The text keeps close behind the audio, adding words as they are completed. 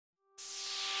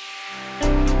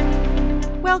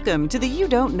Welcome to the You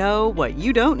Don't Know What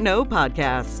You Don't Know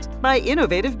podcast by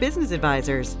Innovative Business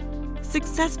Advisors.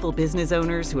 Successful business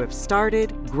owners who have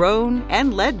started, grown,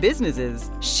 and led businesses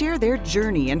share their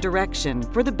journey and direction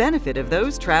for the benefit of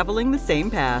those traveling the same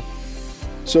path.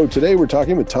 So today we're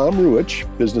talking with Tom Ruwitch,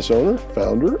 business owner,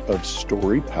 founder of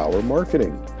Story Power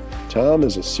Marketing. Tom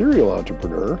is a serial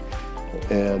entrepreneur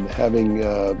and having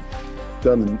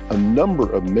done a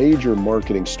number of major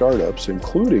marketing startups,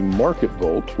 including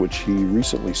MarketVolt, which he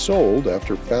recently sold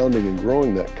after founding and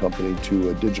growing that company to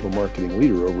a digital marketing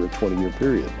leader over a 20-year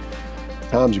period.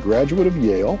 Tom's a graduate of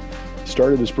Yale,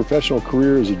 started his professional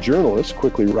career as a journalist,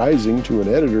 quickly rising to an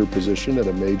editor position at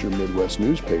a major Midwest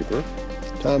newspaper.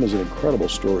 Tom is an incredible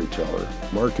storyteller,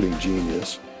 marketing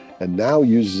genius, and now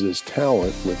uses his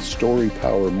talent with Story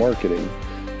Power Marketing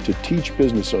to teach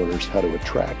business owners how to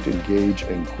attract, engage,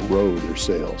 and grow their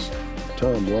sales.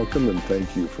 Tom, welcome, and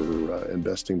thank you for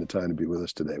investing the time to be with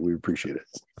us today. We appreciate it.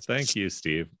 Thank you,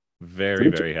 Steve.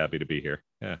 Very happy to be here.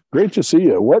 Yeah. Great to see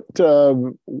you. What,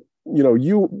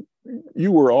 you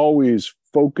were always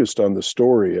focused on the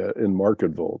story in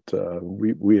MarketVolt.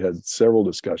 We had several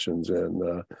discussions,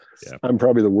 and I'm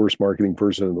probably the worst marketing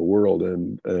person in the world,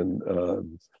 and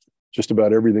just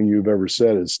about everything you've ever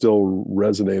said has still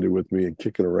resonated with me and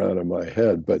kicking around in my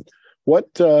head. But what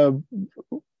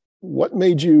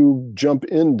made you jump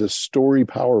into Story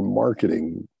Power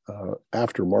Marketing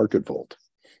after MarketVolt?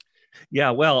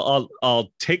 Yeah, well, I'll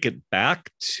take it back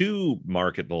to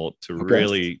MarketVolt to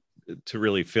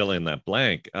really fill in that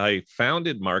blank. I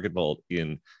founded MarketVolt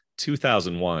in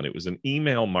 2001. It was an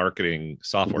email marketing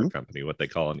software company, what they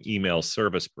call an email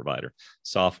service provider,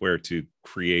 software to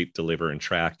create, deliver, and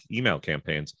track email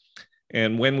campaigns.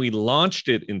 And when we launched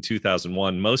it in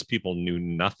 2001, most people knew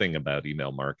nothing about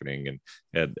email marketing and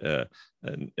had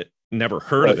never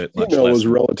heard of it. Email was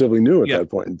relatively new at that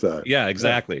point in time. Yeah,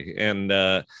 exactly.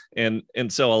 Yeah. And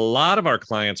so a lot of our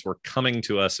clients were coming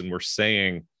to us and were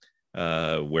saying,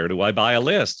 where do I buy a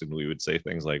list? And we would say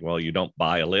things like, well, you don't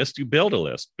buy a list, you build a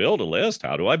list. Build a list?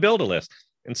 How do I build a list?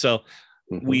 And so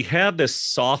we had this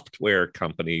software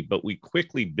company, but we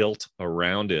quickly built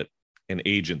around it an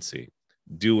agency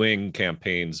doing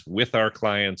campaigns with our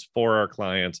clients, for our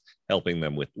clients, helping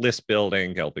them with list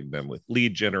building, helping them with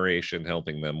lead generation,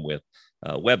 helping them with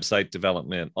website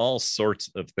development, all sorts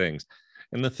of things.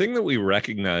 And the thing that we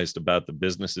recognized about the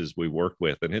businesses we worked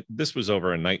with, and this was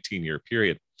over a 19-year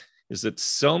period, is that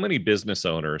so many business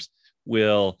owners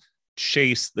will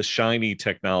chase the shiny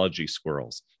technology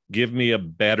squirrels. Give me a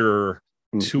better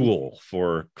tool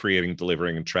for creating,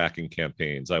 delivering, and tracking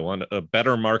campaigns. I want a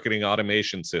better marketing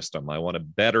automation system. I want a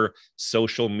better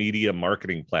social media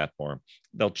marketing platform.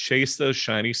 They'll chase those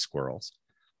shiny squirrels,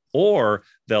 or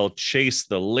they'll chase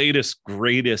the latest,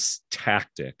 greatest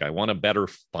tactic. I want a better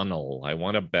funnel. I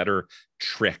want a better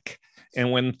trick.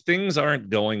 And when things aren't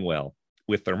going well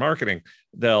with their marketing,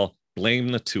 they'll blame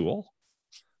the tool,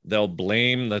 they'll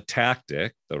blame the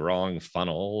tactic, the wrong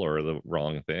funnel or the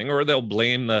wrong thing, or they'll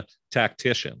blame the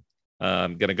tactician.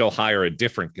 I'm going to go hire a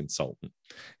different consultant.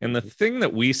 And the thing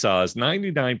that we saw is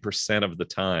 99% of the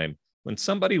time when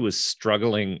somebody was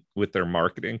struggling with their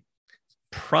marketing,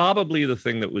 probably the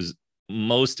thing that was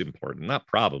most important, not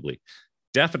probably,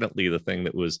 definitely the thing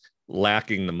that was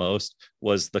lacking the most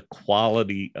was the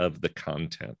quality of the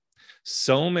content.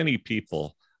 So many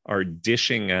people are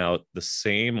dishing out the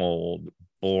same old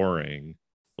boring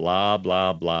blah,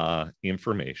 blah, blah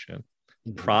information.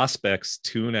 Prospects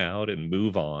tune out and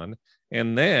move on.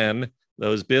 And then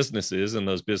those businesses and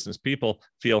those business people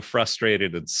feel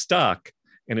frustrated and stuck.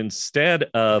 And instead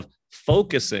of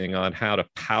focusing on how to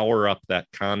power up that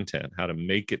content, how to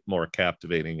make it more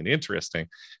captivating and interesting,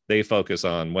 they focus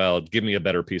on, well, give me a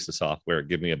better piece of software,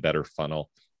 give me a better funnel,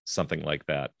 something like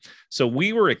that. So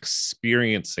we were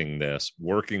experiencing this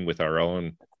working with our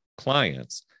own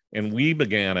clients. And we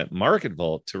began at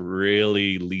MarketVolt to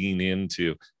really lean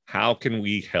into how can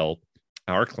we help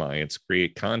our clients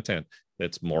create content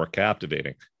that's more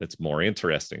captivating, that's more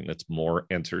interesting, that's more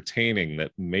entertaining,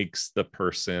 that makes the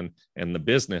person and the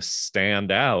business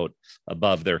stand out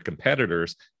above their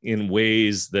competitors in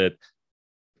ways that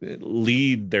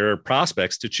lead their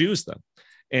prospects to choose them.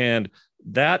 And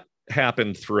that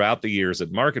happened throughout the years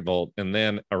at MarketVolt. And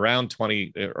then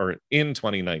in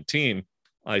 2019,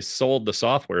 I sold the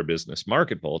software business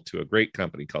MarketVolt to a great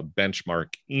company called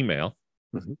Benchmark Email.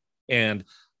 And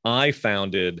I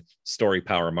founded Story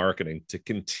Power Marketing to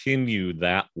continue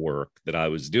that work that I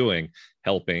was doing,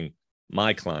 helping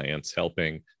my clients,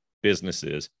 helping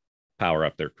businesses power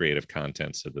up their creative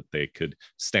content so that they could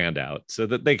stand out, so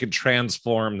that they could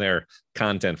transform their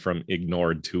content from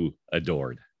ignored to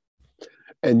adored.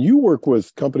 And you work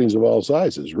with companies of all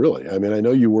sizes, really. I mean, I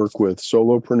know you work with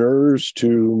solopreneurs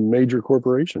to major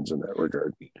corporations in that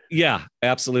regard. Yeah,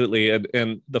 absolutely.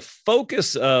 And the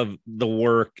focus of the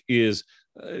work is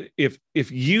if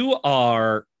you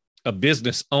are a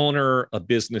business owner, a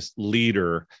business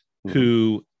leader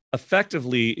who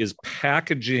effectively is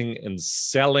packaging and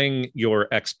selling your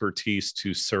expertise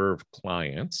to serve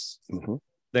clients,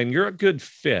 then you're a good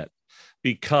fit,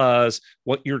 because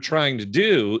what you're trying to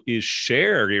do is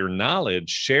share your knowledge,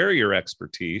 share your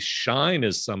expertise, shine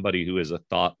as somebody who is a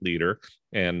thought leader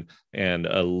and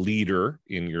a leader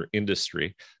in your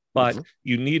industry. But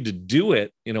you need to do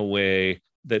it in a way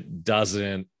that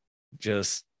doesn't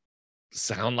just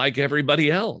sound like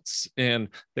everybody else. And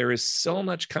there is so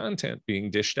much content being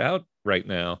dished out right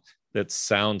now that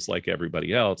sounds like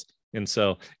everybody else. And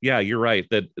so, yeah, you're right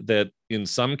that in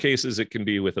some cases it can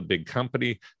be with a big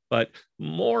company, but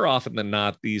more often than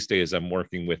not these days, I'm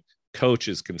working with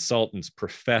coaches, consultants,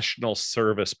 professional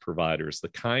service providers, the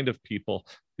kind of people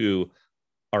who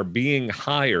are being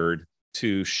hired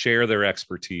to share their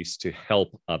expertise to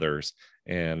help others.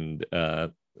 And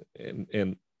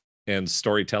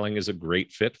storytelling is a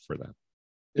great fit for them.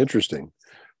 Interesting.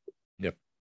 Yep.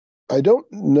 I don't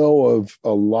know of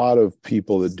a lot of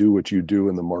people that do what you do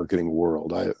in the marketing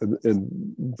world. And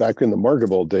back in the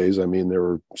Marketable days, I mean, there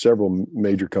were several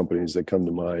major companies that come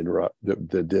to mind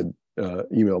that did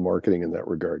email marketing in that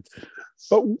regard.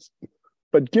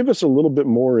 But give us a little bit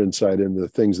more insight into the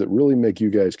things that really make you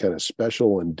guys kind of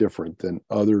special and different than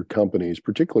other companies,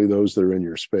 particularly those that are in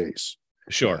your space.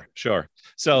 Sure.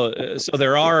 So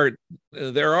there are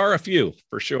a few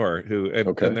for sure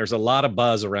and there's a lot of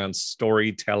buzz around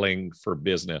storytelling for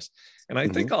business. And I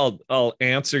think I'll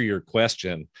answer your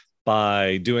question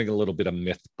by doing a little bit of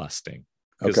myth busting,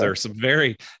 because there's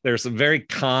some very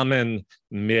common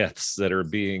myths that are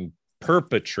being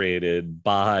perpetrated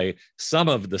by some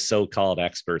of the so-called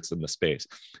experts in the space.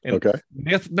 And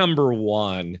myth number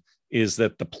one is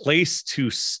that the place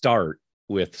to start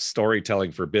with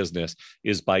storytelling for business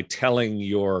is by telling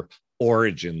your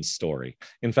origin story.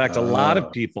 In fact, a lot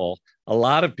of people,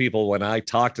 when I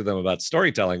talk to them about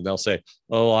storytelling, they'll say,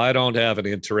 "Oh, I don't have an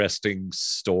interesting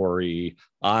story.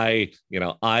 I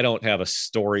don't have a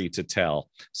story to tell."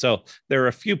 So there are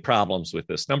a few problems with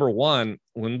this. Number one,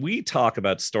 when we talk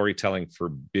about storytelling for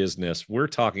business, we're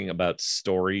talking about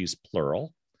stories,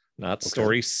 plural, not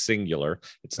story singular.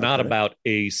 It's not about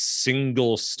a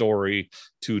single story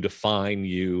to define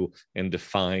you and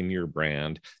define your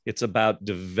brand. It's about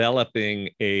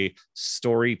developing a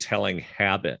storytelling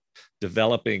habit,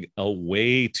 developing a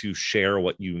way to share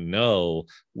what you know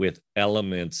with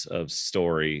elements of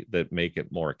story that make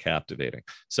it more captivating.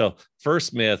 So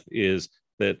first myth is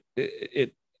that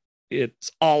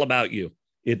it's all about you.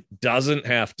 It doesn't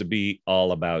have to be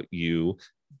all about you.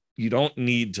 You don't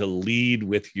need to lead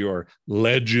with your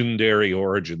legendary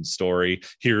origin story.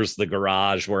 Here's the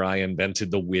garage where I invented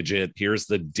the widget. Here's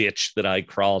the ditch that I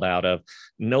crawled out of.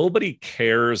 Nobody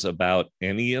cares about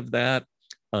any of that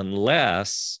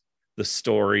unless the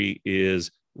story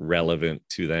is relevant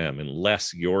to them,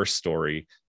 unless your story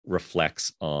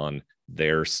reflects on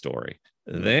their story.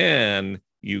 Then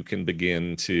you can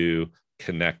begin to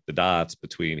connect the dots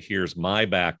between here's my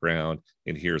background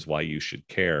and here's why you should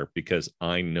care, because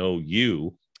I know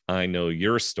you, I know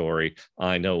your story,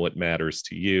 I know what matters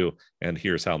to you, and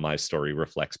here's how my story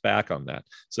reflects back on that.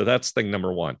 So that's thing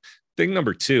number one. Thing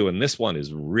number two, and this one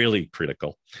is really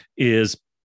critical, is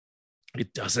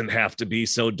it doesn't have to be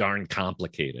so darn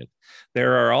complicated.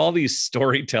 There are all these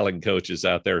storytelling coaches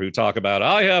out there who talk about,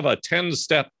 I have a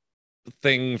 10-step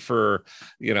thing for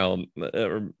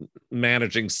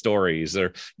managing stories,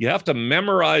 or you have to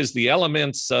memorize the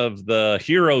elements of the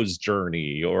hero's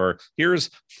journey, or here's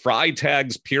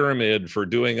Freytag's pyramid for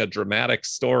doing a dramatic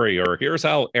story, or here's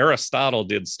how Aristotle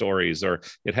did stories, or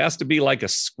it has to be like a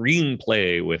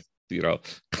screenplay with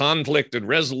conflict and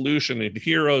resolution and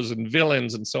heroes and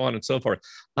villains and so on and so forth.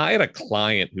 I had a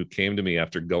client who came to me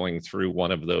after going through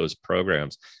one of those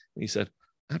programs, and he said,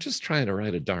 I'm just trying to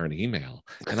write a darn email,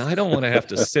 and I don't want to have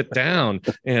to sit down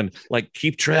and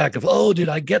keep track of, did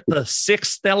I get the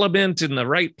sixth element in the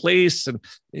right place? And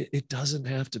it doesn't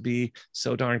have to be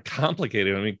so darn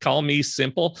complicated. I mean, call me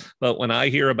simple, but when I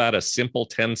hear about a simple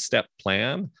 10-step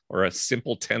plan or a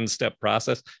simple 10-step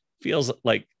process, it feels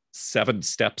like 7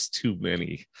 steps too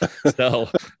many. So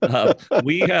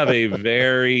we have a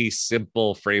very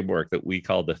simple framework that we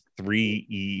call the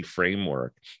 3E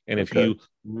framework. And if you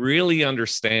really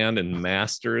understand and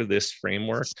master this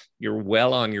framework, you're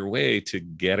well on your way to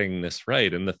getting this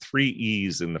right. And the 3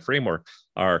 E's in the framework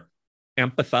are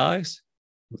empathize,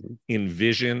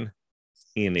 envision,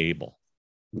 enable.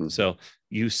 Mm-hmm. So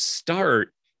you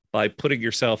start by putting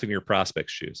yourself in your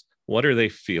prospect's shoes. What are they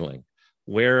feeling?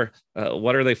 What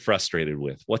are they frustrated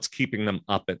with? What's keeping them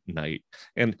up at night?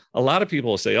 And a lot of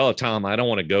people will say, oh, Tom, I don't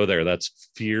want to go there. That's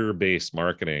fear-based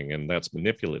marketing and that's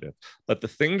manipulative. But the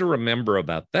thing to remember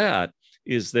about that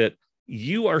is that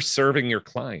you are serving your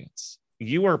clients.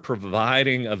 You are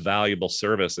providing a valuable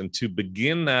service. And to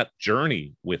begin that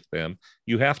journey with them,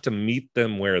 you have to meet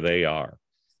them where they are.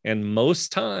 And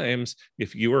most times,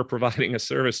 if you are providing a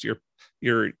service to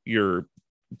your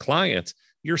clients,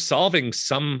 you're solving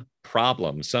some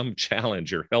problem, some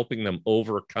challenge. You're helping them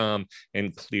overcome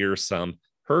and clear some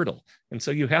hurdle. And so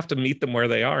you have to meet them where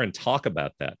they are and talk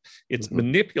about that. It's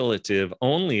manipulative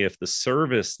only if the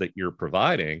service that you're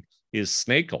providing is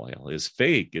snake oil, is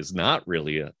fake, is not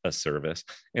really a service.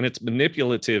 And it's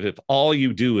manipulative if all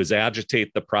you do is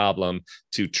agitate the problem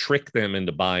to trick them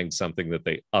into buying something that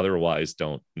they otherwise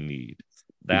don't need.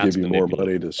 That's give you more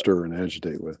money to stir and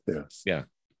agitate with. Yeah. Yeah.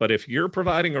 But if you're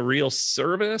providing a real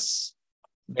service,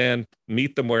 then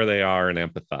meet them where they are and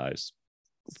empathize,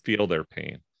 feel their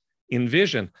pain.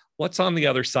 Envision what's on the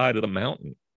other side of the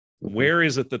mountain. Where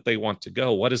is it that they want to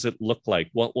go? What does it look like?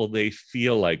 What will they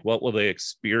feel like? What will they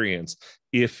experience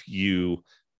if you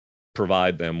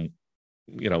provide them,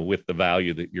 with the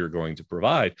value that you're going to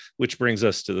provide? Which brings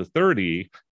us to the third E,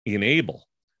 enable.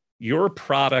 Your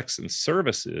products and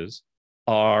services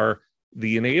are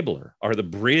the enabler, are the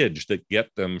bridge that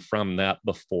get them from that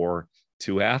before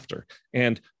to after.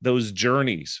 And those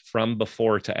journeys from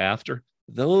before to after,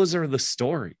 those are the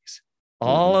stories.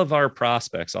 All of our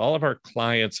prospects, all of our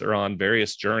clients are on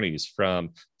various journeys, from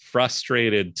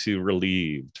frustrated to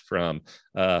relieved, from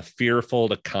fearful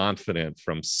to confident,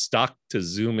 from stuck to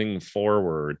zooming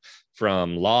forward,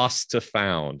 from lost to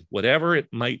found, whatever it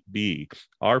might be.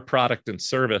 Our product and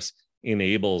service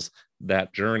enables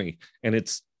that journey. And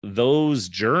it's those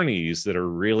journeys that are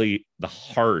really the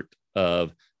heart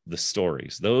of the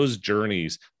stories. Those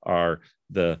journeys are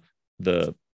the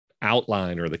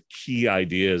outline or the key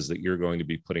ideas that you're going to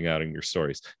be putting out in your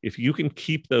stories. If you can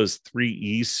keep those 3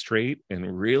 E's straight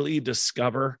and really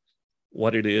discover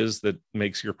what it is that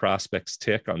makes your prospects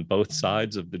tick on both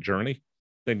sides of the journey,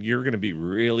 then you're going to be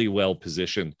really well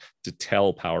positioned to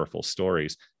tell powerful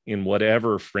stories in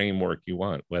whatever framework you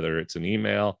want, whether it's an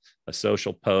email, a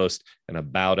social post, an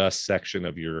about us section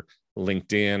of your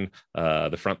LinkedIn,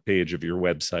 the front page of your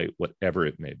website, whatever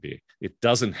it may be. It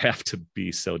doesn't have to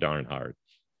be so darn hard.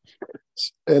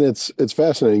 And it's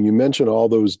fascinating. You mentioned all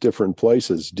those different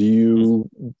places. Do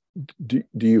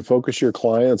you focus your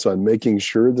clients on making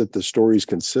sure that the story is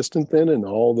consistent then in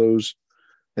all those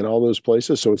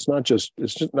places? So it's not just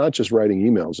writing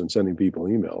emails and sending people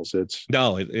emails.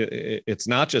 It's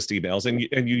not just emails.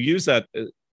 And you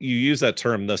use that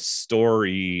term, the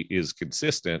story is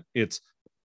consistent. It's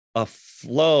a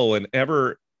flow, an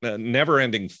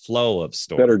never-ending flow of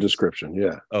stories. Better description.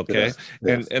 Yeah. Okay.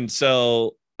 Yes. And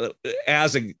so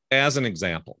as an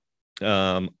example,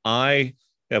 I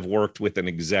have worked with an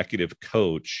executive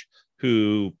coach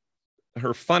who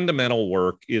her fundamental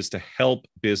work is to help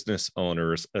business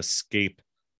owners escape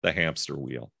the hamster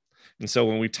wheel. And so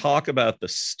when we talk about the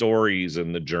stories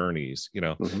and the journeys,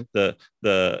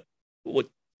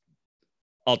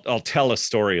 I'll tell a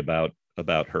story about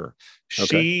her.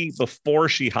 Okay. Before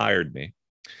she hired me,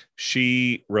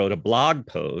 she wrote a blog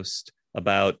post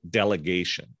about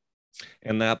delegation.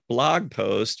 And that blog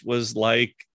post was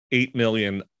like 8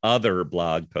 million other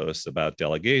blog posts about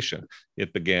delegation.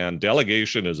 It began,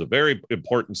 delegation is a very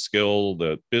important skill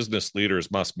that business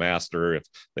leaders must master if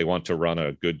they want to run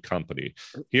a good company.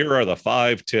 Here are the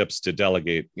 5 tips to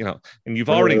delegate, and you've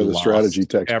already lost strategy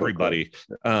everybody,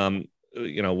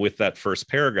 with that first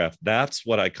paragraph. That's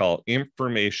what I call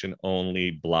information only,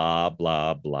 blah,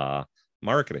 blah, blah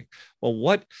marketing. Well,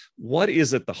 what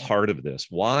is at the heart of this?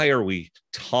 Why are we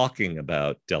talking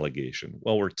about delegation?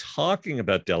 Well, we're talking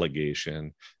about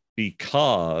delegation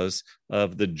because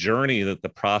of the journey that the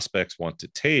prospects want to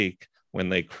take when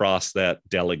they cross that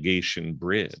delegation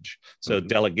bridge. So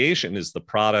delegation is the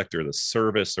product or the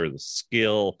service or the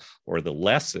skill or the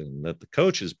lesson that the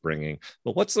coach is bringing.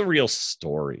 But what's the real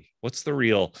story? What's the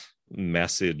real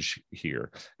message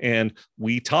here? And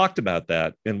we talked about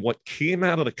that. And what came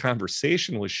out of the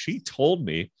conversation was she told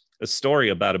me a story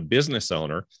about a business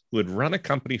owner who had run a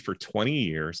company for 20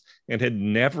 years and had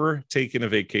never taken a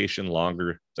vacation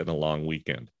longer than a long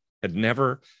weekend, had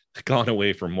never gone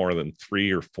away for more than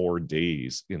 3 or 4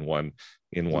 days in one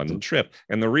trip.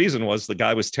 And the reason was the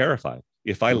guy was terrified.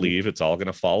 If I leave, it's all going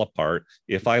to fall apart.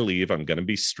 If I leave, I'm going to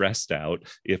be stressed out.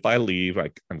 If I leave,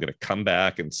 I'm going to come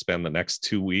back and spend the next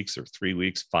 2 weeks or 3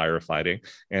 weeks firefighting,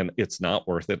 and it's not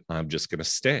worth it. I'm just going to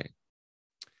stay.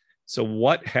 So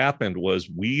what happened was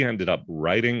we ended up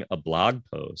writing a blog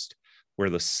post where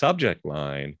the subject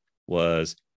line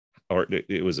was, or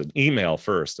it was an email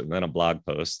first and then a blog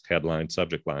post, headline,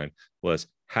 subject line was,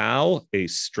 how a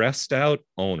stressed out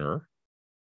owner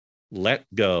let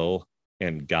go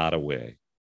and got away.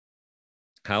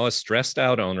 How a stressed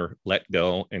out owner let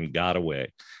go and got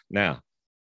away. Now,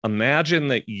 imagine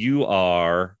that you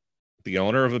are the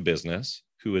owner of a business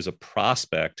who is a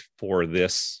prospect for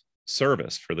this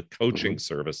service, for the coaching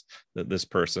service that this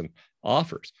person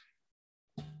offers.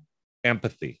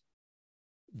 Empathy.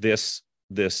 This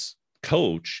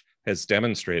coach has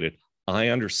demonstrated, I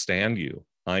understand you.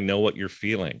 I know what you're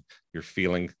feeling. You're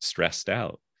feeling stressed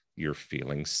out. You're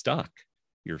feeling stuck.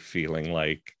 You're feeling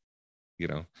like,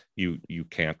 you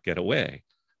can't get away.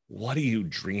 What do you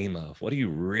dream of? What do you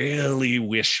really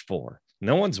wish for?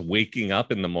 No one's waking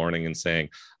up in the morning and saying,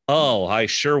 oh, I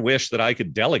sure wish that I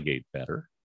could delegate better.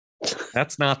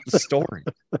 That's not the story.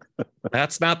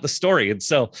 That's not the story. And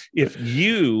so if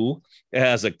you,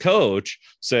 as a coach,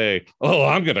 say, oh,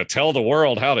 I'm going to tell the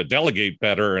world how to delegate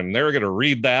better, and they're going to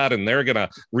read that, and they're going to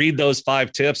read those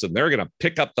 5 tips, and they're going to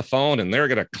pick up the phone, and they're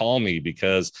going to call me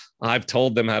because I've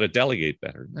told them how to delegate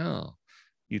better. No,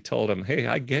 you told them, hey,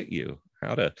 I get you.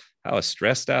 How a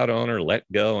stressed out owner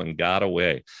let go and got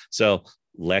away. So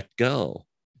let go,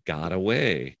 got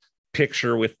away.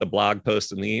 Picture with the blog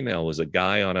post and the email was a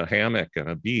guy on a hammock on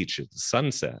a beach at the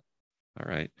sunset. All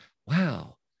right.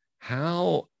 Wow.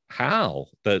 How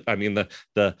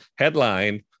the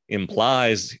headline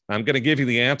implies I'm going to give you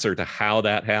the answer to how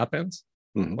that happens.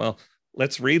 Well,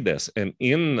 let's read this. And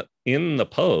in the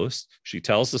post, she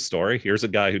tells the story. Here's a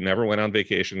guy who never went on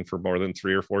vacation for more than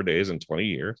 3 or 4 days in 20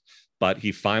 years, but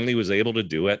he finally was able to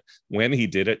do it. When he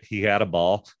did it, he had a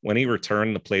ball. When he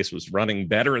returned, the place was running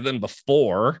better than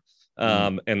before.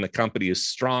 And the company is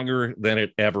stronger than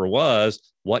it ever was.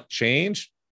 What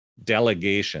changed?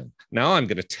 Delegation. Now I'm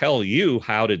going to tell you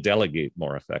how to delegate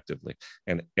more effectively.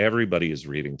 And everybody is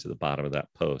reading to the bottom of that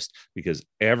post because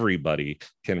everybody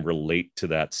can relate to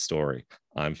that story.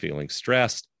 I'm feeling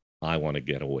stressed. I want to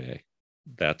get away.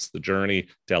 That's the journey.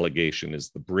 Delegation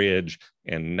is the bridge.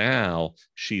 And now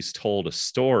she's told a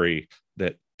story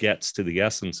that gets to the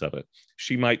essence of it.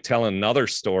 She might tell another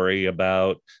story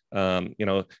about,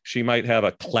 she might have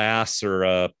a class or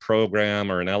a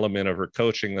program or an element of her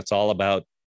coaching that's all about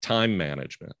time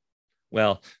management.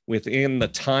 Well, within the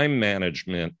time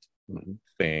management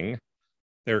thing,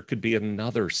 there could be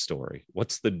another story.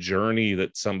 What's the journey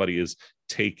that somebody is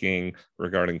taking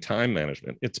regarding time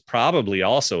management? It's probably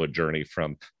also a journey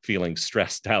from feeling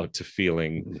stressed out to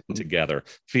feeling together,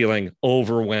 feeling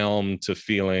overwhelmed to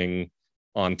feeling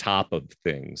on top of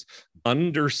things,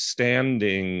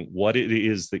 understanding what it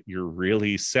is that you're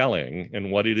really selling.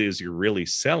 And what it is you're really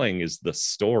selling is the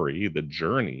story, the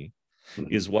journey,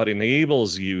 is what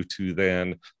enables you to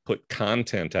then put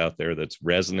content out there that's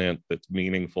resonant, that's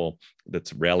meaningful,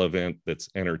 that's relevant, that's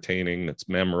entertaining, that's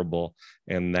memorable.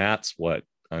 And that's what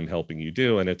I'm helping you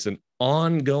do. And it's an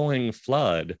ongoing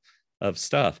flood of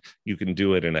stuff. You can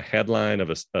do it in a headline of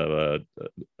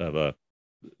a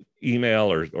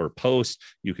email or post.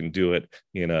 You can do it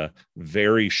in a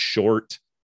very short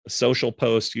social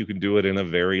post. You can do it in a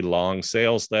very long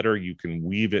sales letter. You can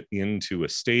weave it into a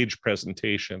stage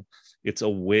presentation. It's a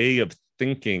way of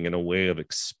thinking and a way of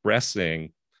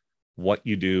expressing what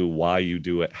you do, why you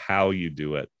do it, how you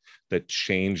do it, that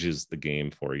changes the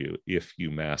game for you if you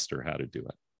master how to do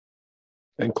it.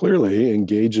 And clearly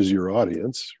engages your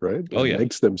audience, right? Oh, yeah.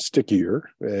 Makes them stickier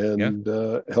and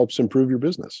helps improve your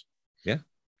business.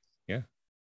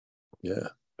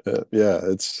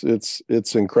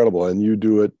 It's incredible, and you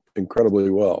do it incredibly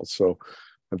well. So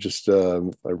I've just I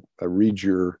read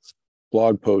your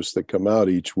blog posts that come out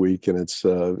each week, and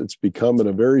it's become in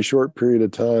a very short period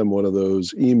of time one of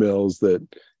those emails that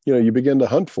you begin to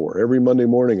hunt for. Every Monday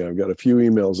morning I've got a few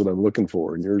emails that I'm looking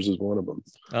for, and yours is one of them.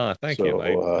 Thank you.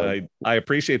 I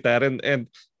appreciate that, and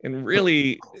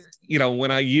really,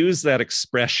 when I use that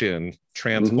expression,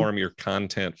 transform your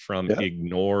content from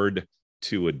ignored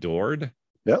to adored.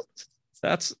 Yep.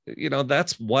 That's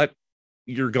what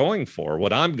you're going for,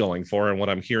 what I'm going for, and what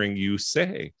I'm hearing you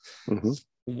say.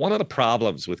 One of the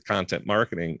problems with content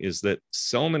marketing is that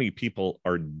so many people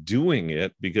are doing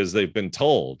it because they've been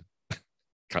told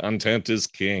content is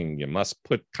king. You must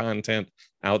put content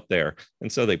out there.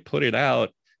 And so they put it out.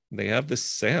 They have this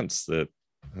sense that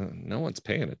no one's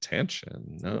paying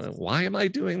attention. Why am I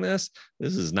doing this?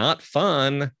 This is not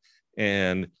fun.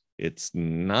 and it's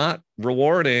not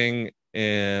rewarding.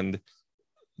 And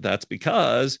that's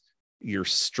because you're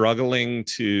struggling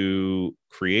to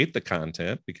create the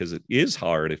content, because it is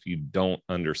hard if you don't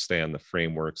understand the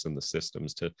frameworks and the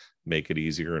systems to make it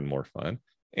easier and more fun.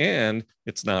 And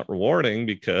it's not rewarding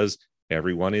because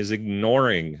everyone is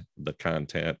ignoring the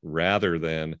content rather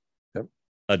than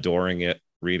adoring it,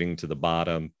 reading to the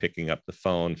bottom, picking up the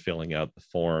phone, filling out the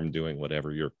form, doing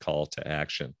whatever your call to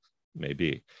action may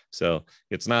be. So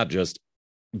it's not just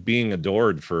being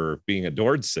adored for being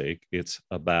adored's sake. It's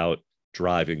about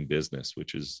driving business,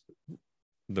 which is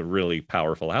the really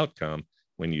powerful outcome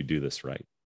when you do this right.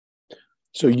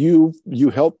 So you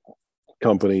help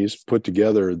companies put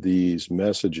together these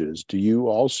messages. Do you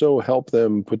also help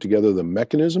them put together the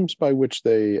mechanisms by which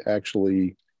they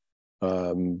actually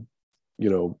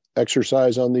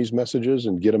exercise on these messages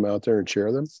and get them out there and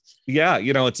share them? Yeah,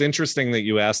 it's interesting that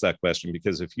you asked that question,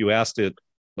 because if you asked it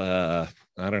I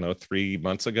don't know, 3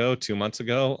 months ago, 2 months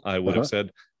ago, I would have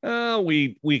said,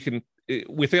 we can,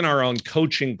 within our own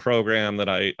coaching program that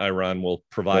I run, will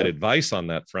provide advice on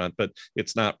that front, but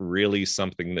it's not really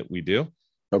something that we do.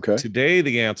 Okay. Today,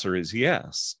 the answer is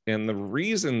yes. And the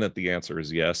reason that the answer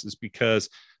is yes is because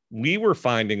we were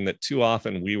finding that too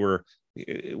often we were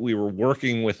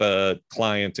working with a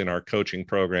client in our coaching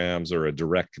programs, or a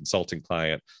direct consulting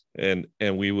client, and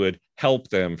we would help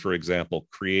them, for example,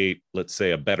 create, let's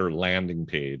say, a better landing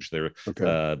page.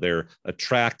 They're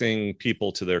attracting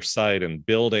people to their site and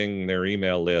building their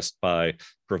email list by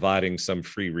providing some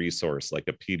free resource like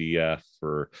a PDF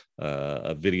or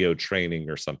a video training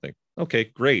or something. Okay,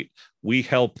 great. We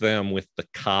help them with the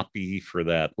copy for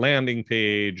that landing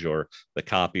page, or the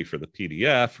copy for the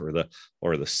PDF,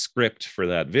 or the script for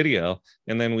that video.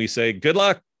 And then we say, good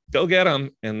luck, go get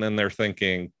them. And then they're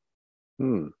thinking,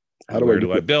 where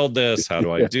do I build this? How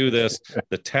do I do this?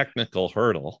 The technical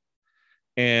hurdle.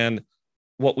 And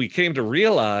what we came to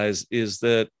realize is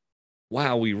that,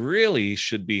 wow, we really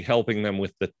should be helping them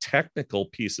with the technical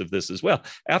piece of this as well.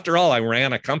 After all, I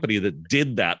ran a company that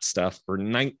did that stuff for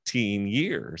 19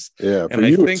 years. Yeah, and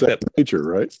I think it's second nature,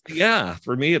 right? Yeah,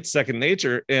 for me, it's second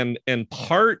nature. And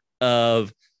part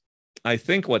of, I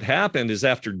think what happened is,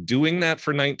 after doing that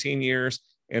for 19 years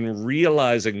and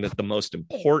realizing that the most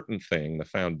important thing, the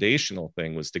foundational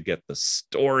thing, was to get the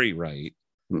story right,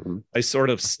 I sort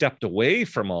of stepped away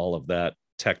from all of that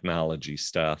technology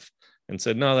stuff and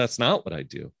said, no, that's not what I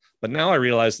do. But now I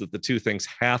realize that the two things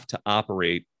have to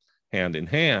operate hand in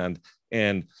hand.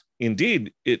 And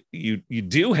indeed, you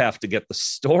do have to get the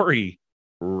story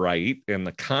right and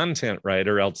the content right,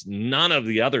 or else none of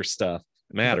the other stuff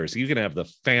matters. You can have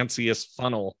the fanciest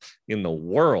funnel in the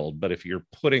world, but if you're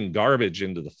putting garbage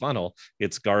into the funnel,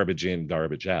 it's garbage in,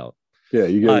 garbage out. Yeah,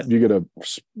 you get a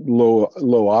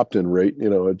low opt-in rate.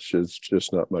 It's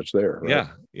just not much there. Right?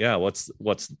 Yeah. What's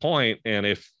the point? And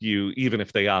even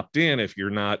if they opt in, if you're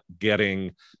not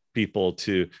getting people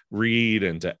to read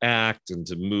and to act and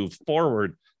to move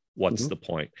forward, what's the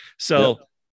point? So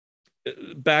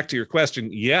back to your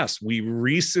question, yes, we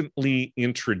recently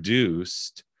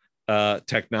introduced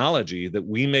technology that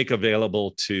we make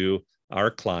available to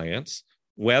our clients.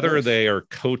 Whether they are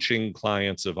coaching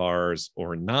clients of ours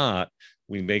or not,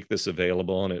 we make this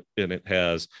available, and it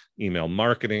has email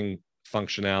marketing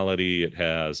functionality. It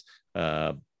has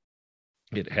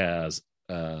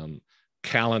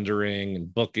calendaring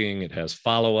and booking. It has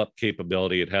follow-up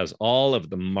capability. It has all of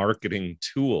the marketing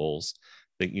tools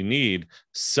that you need,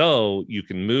 so you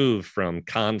can move from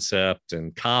concept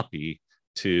and copy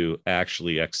to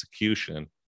actually execution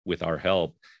with our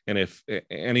help. And if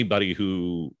anybody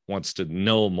who wants to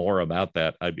know more about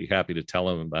that, I'd be happy to tell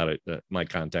them about it. My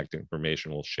contact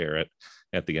information, will share it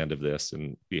at the end of this,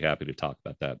 and be happy to talk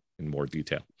about that in more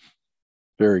detail.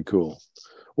 Very cool.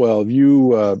 Well,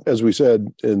 you, as we said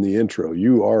in the intro,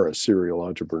 you are a serial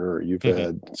entrepreneur. You've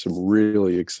had some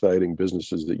really exciting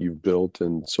businesses that you've built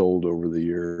and sold over the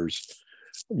years.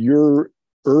 You're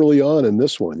early on in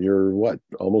this one. You're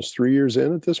almost 3 years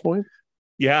in at this point?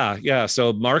 Yeah.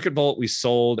 So Market Vault we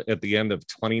sold at the end of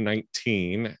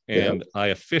 2019, and I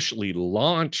officially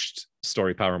launched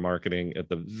Story Power Marketing at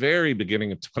the very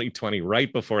beginning of 2020,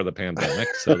 right before the pandemic.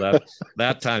 So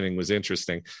that timing was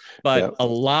interesting. But a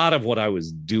lot of what I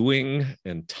was doing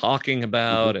and talking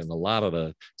about, and a lot of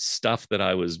the stuff that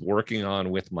I was working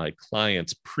on with my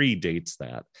clients predates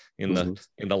that. In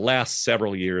the last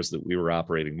several years that we were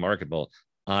operating Market Vault,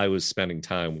 I was spending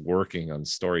time working on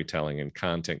storytelling and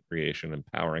content creation and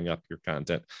powering up your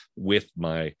content with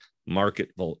my Market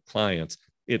Vault clients.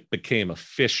 It became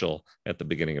official at the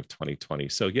beginning of 2020.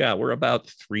 So yeah, we're about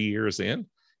 3 years in,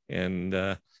 and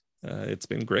it's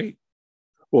been great.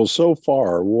 Well, so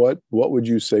far, what would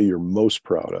you say you're most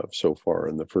proud of so far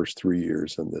in the first 3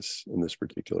 years in this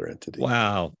particular entity?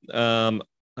 Wow.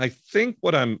 I think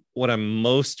what I'm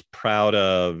most proud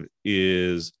of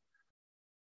is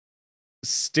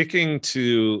sticking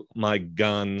to my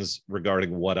guns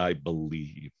regarding what I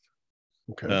believe.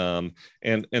 Okay.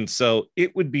 And so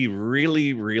it would be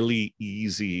really, really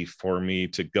easy for me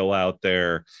to go out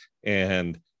there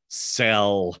and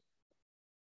sell,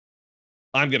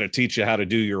 I'm going to teach you how to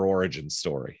do your origin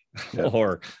story,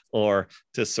 Yeah. or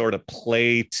to sort of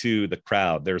play to the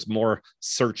crowd. There's more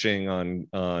searching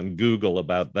on Google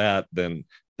about that than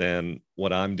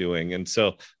what I'm doing. And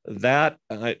so that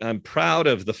I'm proud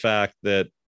of the fact that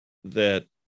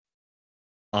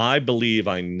I believe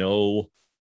I know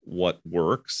what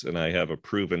works and I have a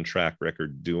proven track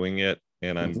record doing it.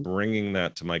 And I'm bringing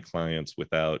that to my clients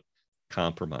without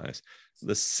compromise.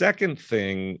 The second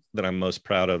thing that I'm most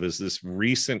proud of is this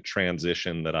recent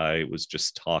transition that I was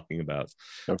just talking about.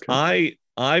 Okay.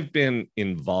 I've been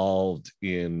involved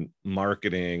in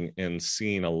marketing and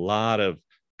seen a lot of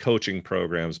coaching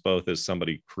programs, both as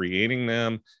somebody creating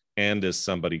them and as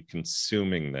somebody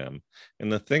consuming them.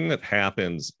 And the thing that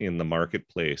happens in the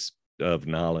marketplace of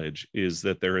knowledge is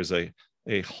that there is a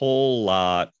whole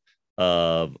lot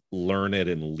of learn it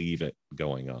and leave it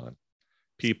going on.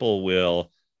 People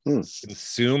will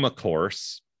consume a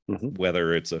course,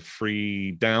 whether it's a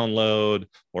free download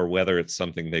or whether it's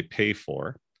something they pay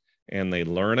for, and they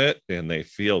learn it and they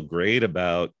feel great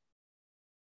about,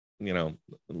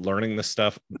 learning the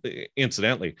stuff.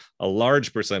 Incidentally, a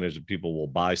large percentage of people will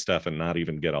buy stuff and not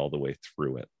even get all the way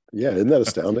through it. Yeah. Isn't that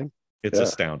astounding? It's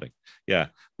astounding. Yeah.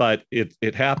 But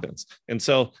it happens. And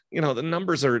so, the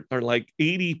numbers are like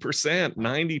 80%,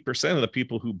 90% of the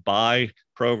people who buy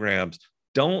programs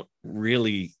don't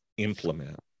really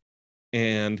implement.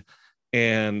 And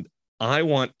I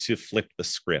want to flip the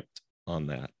script on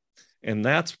that. And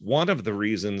that's one of the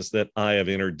reasons that I have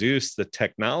introduced the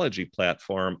technology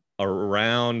platform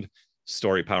around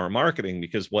Story Power Marketing,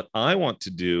 because what I want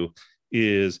to do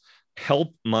is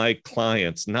help my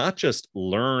clients not just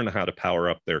learn how to power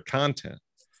up their content,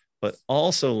 but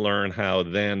also learn how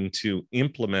then to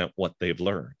implement what they've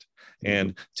learned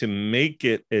and to make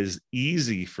it as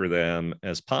easy for them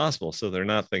as possible. So they're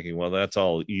not thinking, well, that's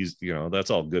all easy,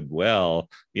 that's all good. Well,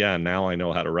 yeah, now I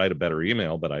know how to write a better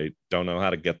email, but I don't know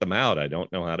how to get them out. I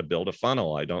don't know how to build a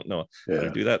funnel. I don't know how to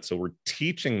do that. So we're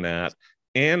teaching that,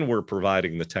 and we're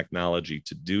providing the technology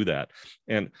to do that.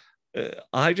 And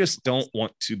I just don't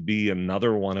want to be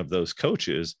another one of those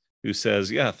coaches who says,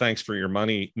 yeah, thanks for your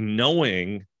money,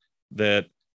 knowing that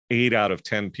 8 out of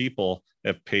 10 people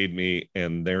have paid me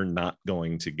and they're not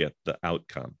going to get the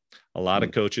outcome. A lot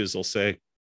of coaches will say,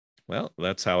 well,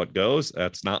 that's how it goes.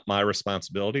 That's not my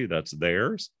responsibility. That's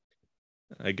theirs.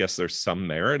 I guess there's some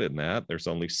merit in that. There's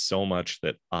only so much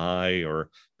that I or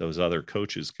those other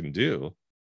coaches can do.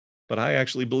 But I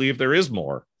actually believe there is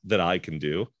more that I can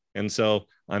do. And so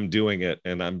I'm doing it,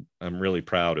 and I'm really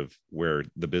proud of where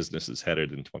the business is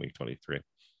headed in 2023.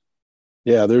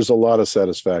 Yeah, there's a lot of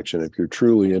satisfaction if you're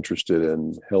truly interested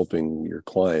in helping your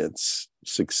clients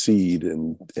succeed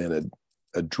and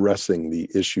addressing the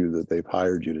issue that they've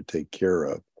hired you to take care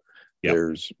of. Yep.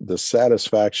 There's the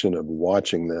satisfaction of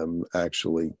watching them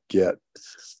actually get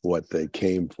what they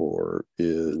came for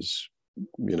is,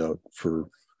 for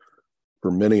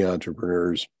many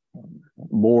entrepreneurs,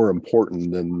 more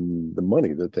important than the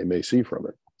money that they may see from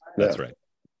it. That's right.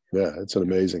 Yeah, it's an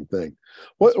amazing thing.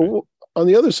 What on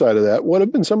the other side of that, what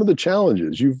have been some of the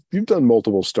challenges? You've done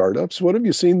multiple startups. What have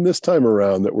you seen this time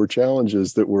around that were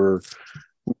challenges that were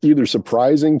either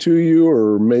surprising to you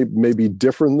or maybe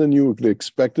different than you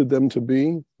expected them to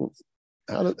be?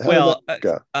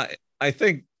 I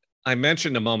think I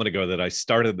mentioned a moment ago that I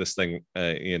started this thing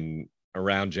in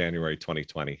around January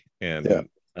 2020, and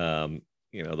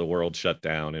the world shut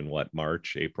down in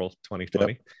April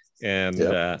 2020. Yep. And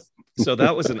so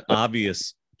that was an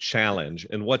obvious challenge.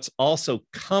 And what's also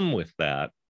come with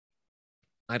that,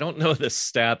 I don't know the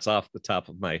stats off the top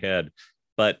of my head,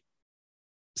 but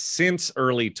since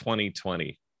early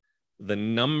 2020, the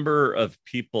number of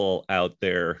people out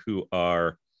there who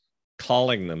are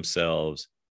calling themselves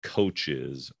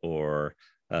coaches or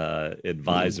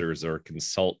advisors or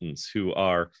consultants who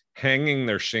are hanging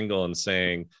their shingle and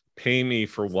saying, pay me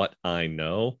for what I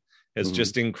know, has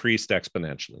just increased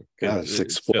exponentially. God, it's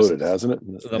exploded, hasn't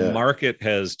it? The market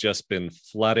has just been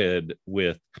flooded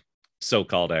with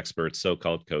so-called experts,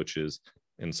 so-called coaches,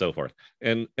 and so forth.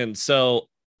 And so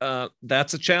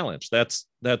that's a challenge. That's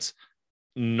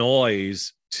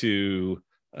noise to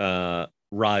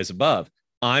rise above.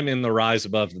 I'm in the rise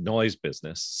above the noise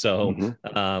business. So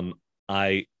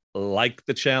I like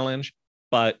the challenge,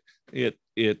 but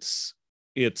it's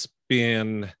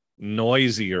been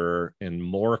noisier and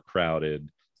more crowded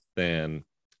than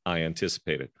I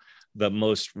anticipated. The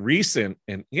most recent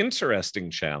and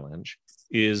interesting challenge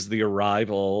is the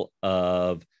arrival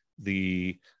of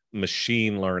the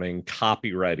machine learning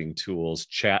copywriting tools,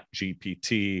 Chat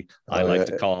GPT. I like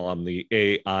to call them the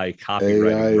AI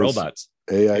copywriting robots.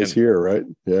 AI's here, right?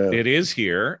 Yeah, it is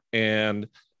here. And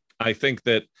I think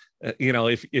that,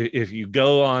 if you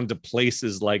go on to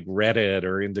places like Reddit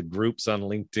or into groups on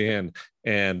LinkedIn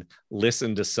and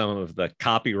listen to some of the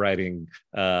copywriting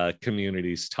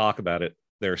communities talk about it,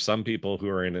 there are some people who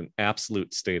are in an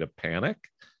absolute state of panic.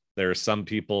 There are some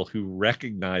people who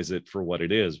recognize it for what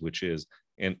it is, which is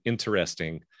an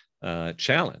interesting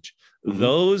challenge. Mm-hmm.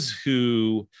 Those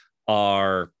who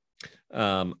are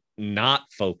not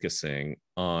focusing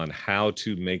on how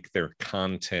to make their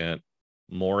content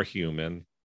more human,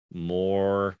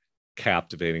 more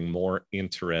captivating, more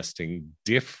interesting,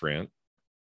 different,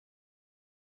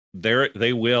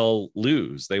 they will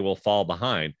lose. They will fall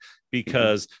behind,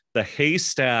 because the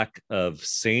haystack of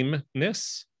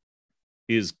sameness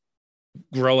is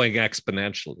growing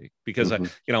exponentially. Because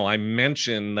I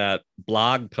mentioned that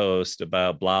blog post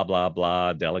about blah blah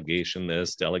blah, delegation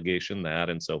this, delegation that,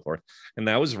 and so forth, and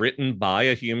that was written by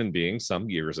a human being some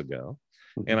years ago.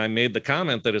 And I made the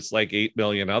comment that it's like 8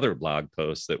 million other blog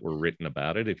posts that were written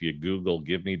about it. If you Google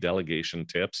 "give me delegation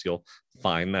tips," you'll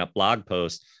find that blog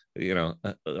post,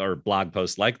 or blog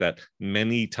posts like that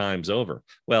many times over.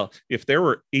 Well, if there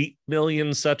were 8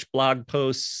 million such blog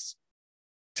posts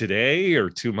today or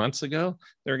 2 months ago,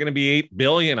 there are going to be 8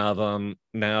 billion of them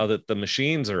now that the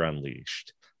machines are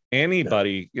unleashed.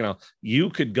 Anybody, you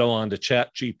could go on to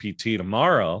Chat GPT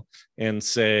tomorrow and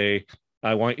say,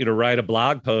 I want you to write a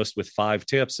blog post with 5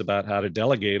 tips about how to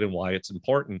delegate and why it's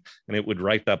important. And it would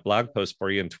write that blog post for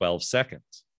you in 12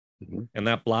 seconds. And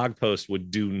that blog post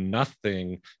would do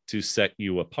nothing to set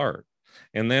you apart.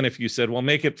 And then if you said, well,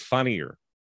 make it funnier,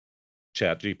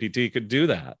 Chat GPT could do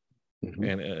that.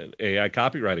 And AI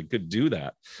copywriting could do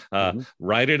that.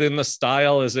 Write it in the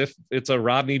style as if it's a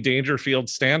Rodney Dangerfield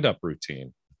stand-up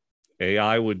routine.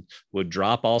 AI would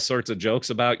drop all sorts of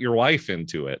jokes about your wife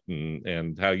into it,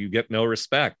 and how you get no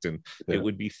respect, and it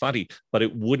would be funny, but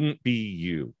it wouldn't be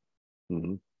you.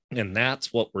 And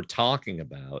that's what we're talking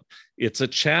about. It's a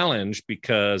challenge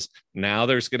because now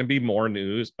there's going to be more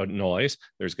noise.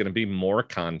 There's going to be more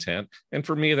content. And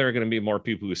for me, there are going to be more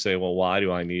people who say, well, why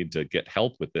do I need to get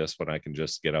help with this when I can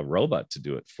just get a robot to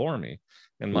do it for me?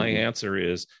 And my answer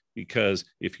is, because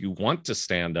if you want to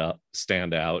stand out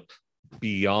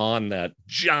beyond that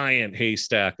giant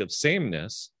haystack of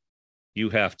sameness, you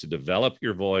have to develop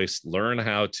your voice, learn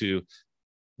how to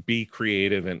be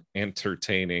creative and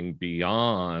entertaining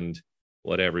beyond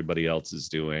what everybody else is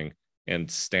doing,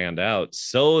 and stand out,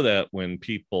 so that when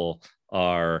people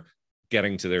are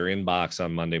getting to their inbox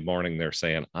on Monday morning, they're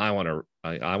saying, I want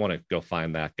to go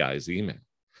find that guy's email.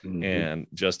 And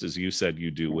just as you said, you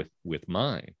do with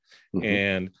mine.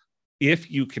 And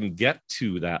if you can get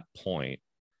to that point,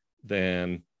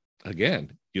 then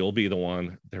again, you'll be the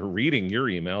one, they're reading your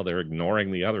email, they're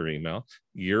ignoring the other email.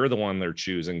 You're the one they're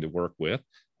choosing to work with,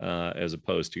 as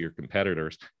opposed to your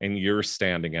competitors. And you're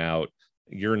standing out.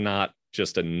 You're not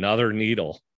just another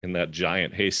needle in that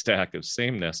giant haystack of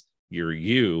sameness. You're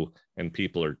you, and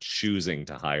people are choosing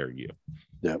to hire you.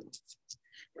 Yeah.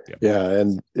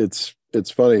 And it's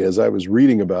funny, as I was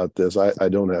reading about this, I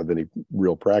don't have any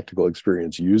real practical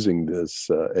experience using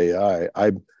this AI.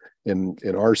 In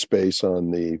our space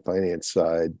on the finance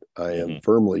side, I am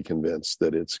firmly convinced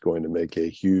that it's going to make a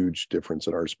huge difference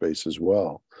in our space as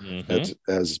well,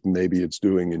 as maybe it's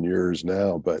doing in yours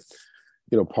now. But,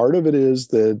 part of it is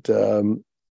that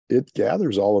it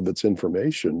gathers all of its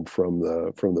information from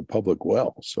the public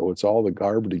well. So it's all the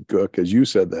gobbledygook, as you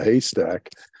said, the haystack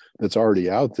that's already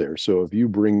out there. So if you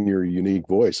bring your unique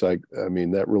voice, I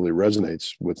mean, that really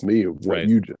resonates with me, what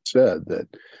you just said, that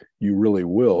you really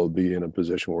will be in a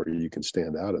position where you can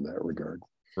stand out in that regard.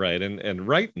 Right. And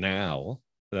right now,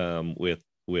 with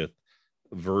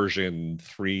version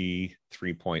 3,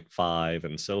 3.5,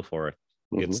 and so forth,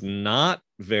 it's not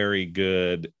very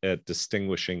good at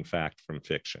distinguishing fact from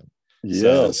fiction.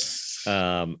 Yes.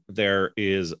 So, there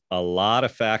is a lot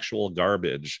of factual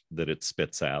garbage that it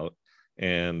spits out.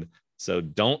 And so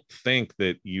don't think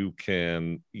that you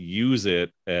can use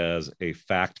it as a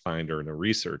fact finder and a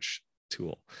research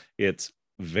tool. It's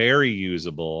very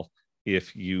usable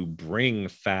if you bring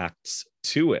facts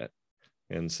to it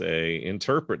and say,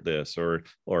 interpret this,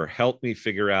 or help me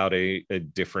figure out a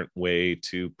different way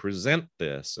to present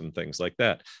this, and things like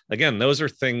that. Again, those are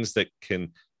things that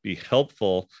can be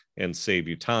helpful and save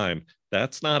you time.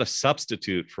 That's not a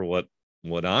substitute for what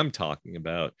I'm talking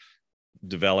about,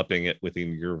 developing it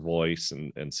within your voice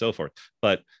and so forth.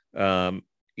 But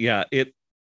yeah,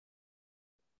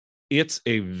 it's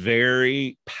a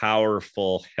very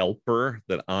powerful helper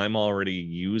that I'm already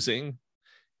using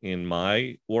in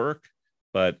my work,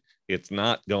 but it's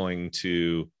not going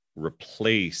to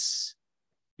replace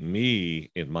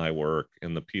me in my work,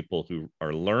 and the people who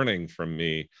are learning from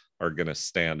me are going to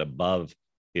stand above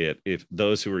it. If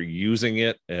those who are using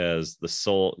it as the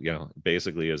sole,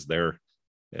 basically as their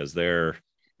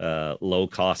low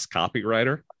cost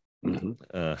copywriter, and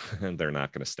they're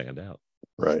not going to stand out.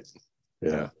 Right.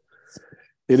 Yeah.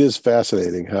 It is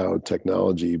fascinating how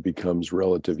technology becomes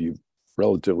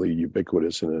relatively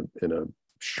ubiquitous in a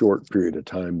short period of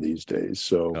time these days.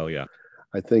 So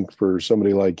I think for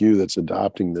somebody like you that's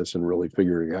adopting this and really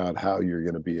figuring out how you're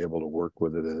going to be able to work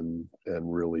with it and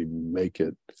really make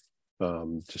it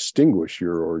distinguish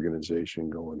your organization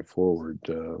going forward,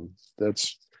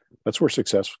 that's where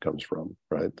success comes from,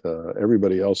 right?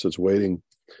 Everybody else is waiting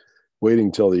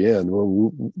till the end.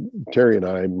 Well, Terry and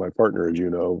I, my partner, as you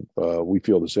know, we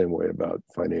feel the same way about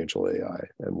financial AI,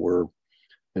 and we're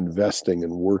investing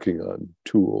and working on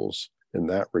tools in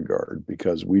that regard,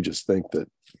 because we just think that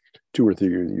 2 or 3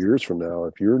 years from now,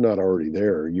 if you're not already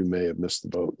there, you may have missed the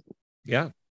boat. Yeah.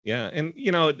 And,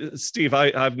 Steve,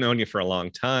 I've known you for a long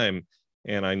time,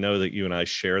 and I know that you and I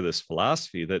share this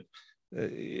philosophy that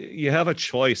you have a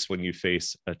choice when you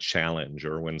face a challenge,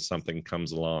 or when something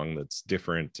comes along that's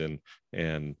different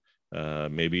and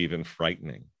maybe even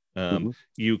frightening.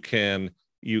 You can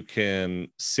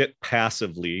sit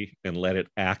passively and let it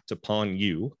act upon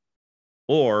you,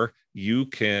 or you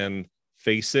can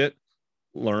face it,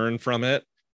 learn from it,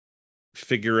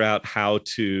 figure out how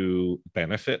to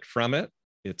benefit from it.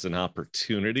 It's an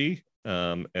opportunity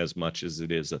as much as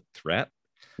it is a threat.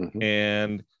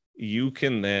 And you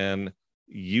can then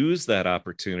use that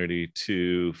opportunity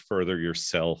to further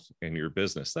yourself and your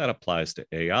business. That applies to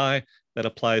AI. That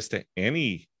applies to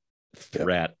any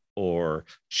threat or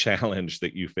challenge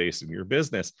that you face in your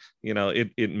business.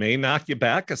 It may knock you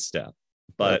back a step,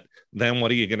 but then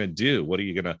what are you going to do? What are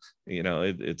you going to,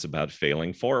 it's about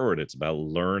failing forward. It's about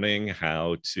learning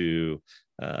how to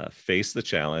face the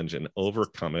challenge and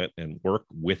overcome it and work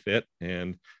with it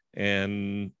and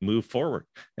move forward.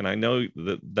 And I know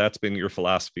that that's been your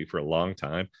philosophy for a long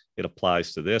time. It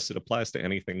applies to this. It applies to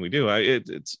anything we do.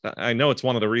 I know it's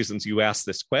one of the reasons you asked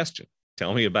this question.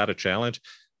 Tell me about a challenge.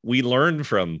 We learned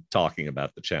from talking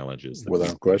about the challenges.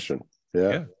 Without question.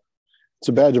 Yeah. It's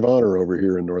a badge of honor over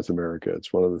here in North America.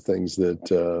 It's one of the things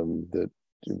that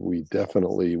we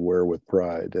definitely wear with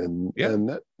pride, and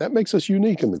that makes us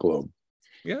unique in the globe.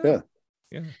 Yeah.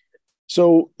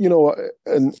 So,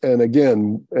 and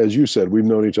again, as you said, we've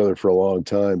known each other for a long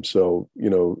time. So,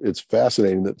 it's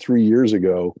fascinating that 3 years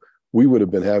ago, we would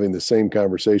have been having the same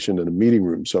conversation in a meeting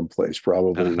room someplace,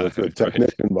 probably with a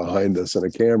technician behind us and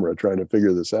a camera trying to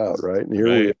figure this out, right? And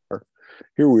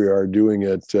here we are doing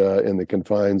it in the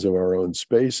confines of our own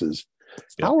spaces.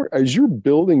 As you're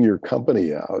building your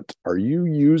company out, are you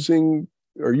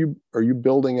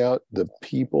building out the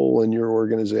people in your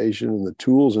organization and the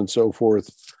tools and so forth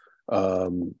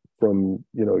from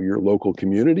your local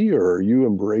community, or are you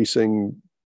embracing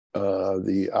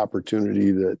the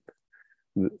opportunity that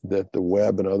the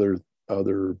web and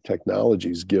other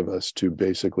technologies give us to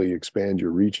basically expand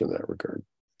your reach in that regard?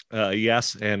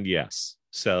 Yes and yes.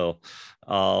 So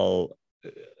I'll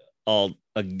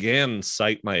again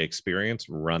cite my experience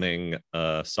running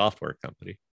a software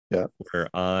company, where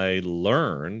I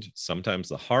learned, sometimes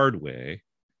the hard way,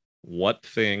 what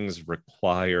things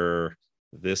require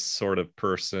this sort of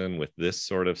person with this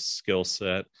sort of skill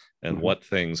set, and what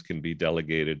things can be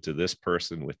delegated to this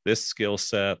person with this skill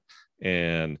set,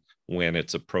 and when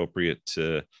it's appropriate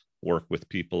to work with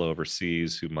people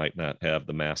overseas who might not have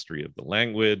the mastery of the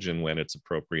language, and when it's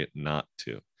appropriate not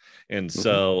to. And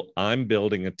so I'm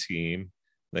building a team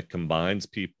that combines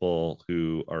people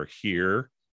who are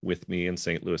here with me in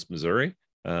St. Louis, Missouri,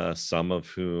 some of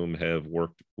whom have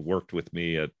worked with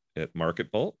me at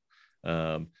MarketVolt,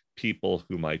 people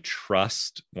whom I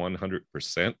trust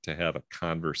 100% to have a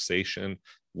conversation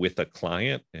with a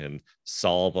client and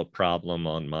solve a problem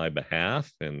on my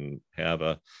behalf and have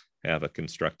a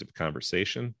constructive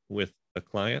conversation with a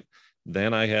client.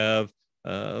 Then I have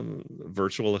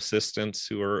virtual assistants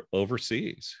who are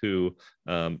overseas, who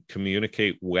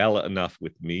communicate well enough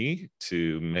with me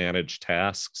to manage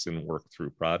tasks and work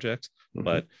through projects,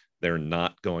 but they're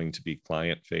not going to be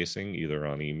client facing either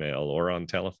on email or on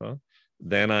telephone.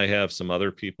 Then I have some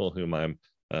other people whom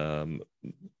I'm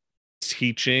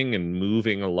teaching and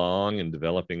moving along and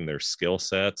developing their skill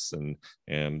sets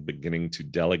and beginning to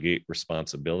delegate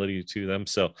responsibility to them.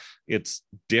 So it's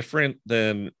different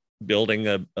than building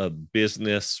a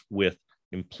business with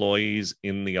employees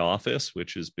in the office,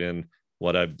 which has been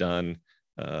what I've done.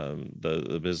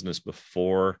 The business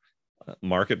before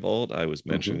Market Vault, I was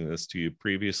mentioning this to you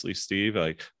previously, Steve.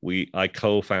 I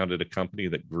co-founded a company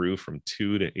that grew from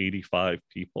 2 to 85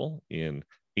 people in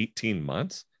 18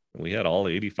 months. And we had all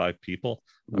 85 people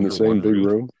in the same big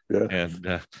room. Yeah.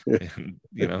 And,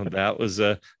 and that was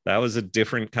a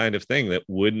different kind of thing that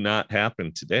would not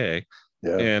happen today.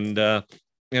 Yeah.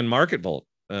 And Market Vault,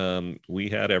 we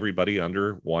had everybody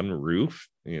under one roof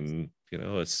in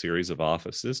a series of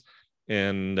offices.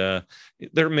 And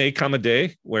there may come a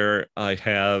day where I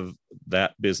have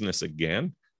that business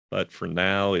again, but for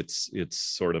now it's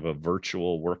sort of a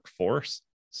virtual workforce,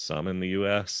 some in the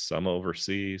US, some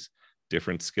overseas,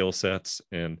 different skill sets.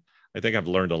 And I think I've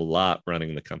learned a lot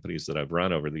running the companies that I've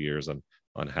run over the years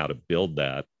on how to build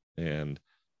that. And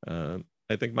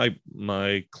I think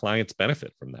my clients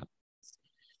benefit from that.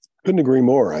 Couldn't agree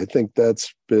more. I think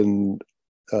that's been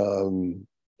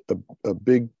a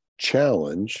big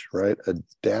challenge, right?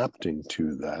 Adapting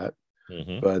to that.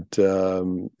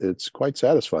 But it's quite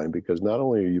satisfying because not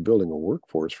only are you building a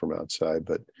workforce from outside,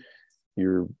 but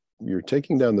you're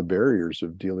taking down the barriers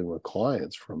of dealing with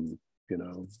clients from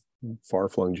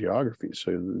far-flung geographies.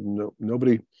 So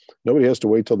nobody has to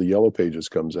wait till the Yellow Pages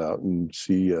comes out and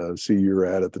see your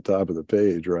ad at the top of the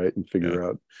page, right? And figure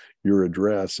out your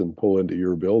address and pull into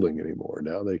your building anymore.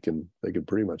 Now they can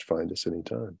pretty much find us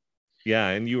anytime. Yeah,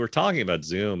 and you were talking about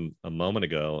Zoom a moment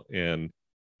ago, and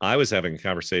I was having a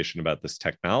conversation about this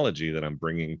technology that I'm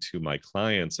bringing to my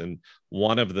clients. And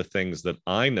one of the things that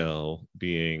I know,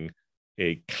 being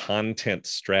a content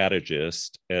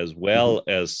strategist, as well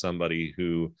as somebody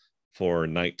who for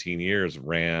 19 years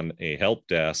ran a help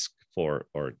desk or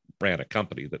ran a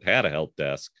company that had a help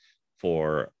desk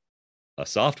for a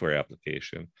software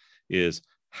application, is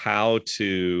how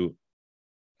to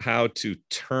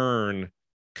turn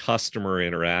customer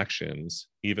interactions,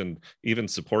 even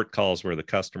support calls where the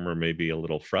customer may be a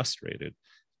little frustrated,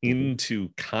 into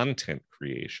content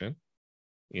creation,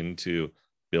 into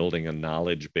building a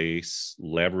knowledge base,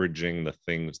 leveraging the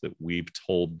things that we've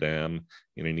told them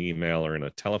in an email or in a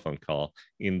telephone call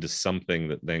into something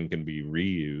that then can be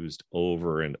reused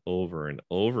over and over and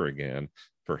over again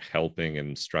for helping and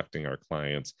instructing our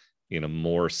clients in a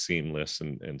more seamless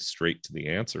and straight to the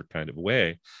answer kind of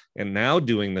way. And now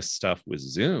doing this stuff with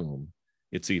Zoom,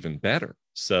 it's even better.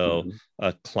 So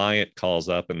a client calls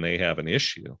up and they have an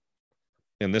issue.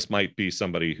 And this might be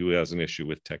somebody who has an issue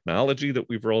with technology that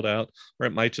we've rolled out, or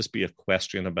it might just be a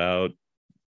question about,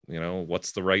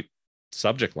 what's the right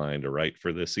subject line to write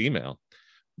for this email.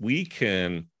 We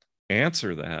can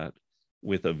answer that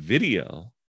with a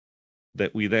video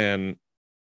that we then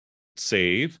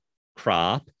save,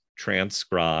 crop,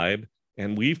 transcribe,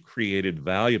 and we've created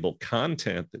valuable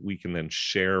content that we can then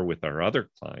share with our other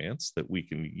clients that we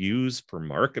can use for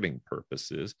marketing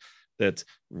purposes. That's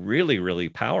really, really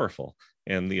powerful.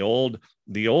 And the old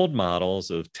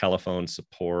models of telephone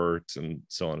support and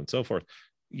so on and so forth,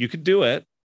 you could do it,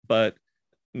 but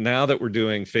now that we're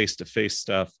doing face-to-face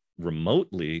stuff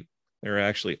remotely, there are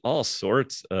actually all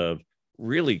sorts of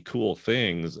really cool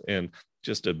things. And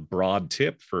just a broad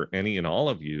tip for any and all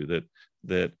of you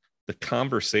that the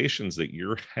conversations that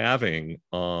you're having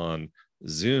on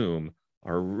Zoom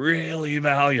are really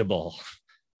valuable.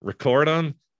 Record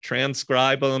them,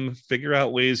 transcribe them, figure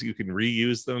out ways you can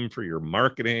reuse them for your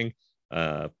marketing,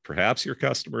 perhaps your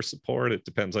customer support. It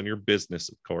depends on your business,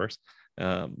 of course,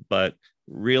 but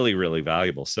really, really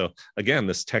valuable. So again,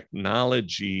 this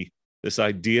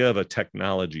idea of a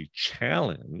technology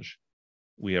challenge,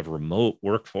 we have remote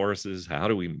workforces. How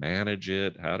do we manage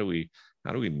it? How do we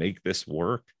make this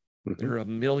work? There are a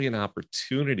million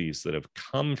opportunities that have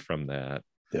come from that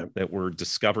that we're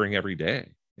discovering every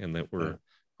day and that we're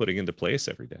putting into place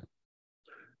every day.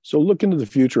 So look into the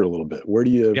future a little bit. Where do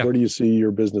you see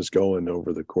your business going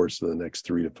over the course of the next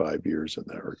 3 to 5 years in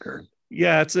that regard?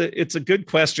 Yeah, it's a good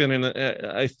question. And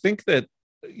I think that,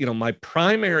 my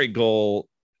primary goal,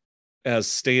 as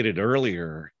stated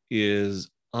earlier,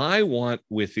 is I want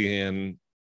within,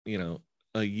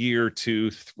 a year,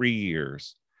 2, 3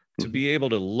 years, to be able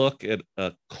to look at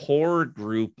a core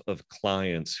group of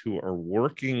clients who are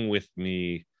working with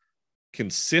me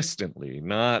consistently,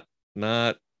 not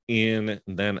in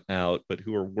then out, but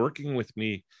who are working with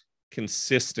me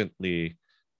consistently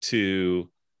to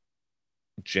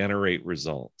generate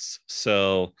results.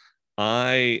 So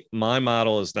my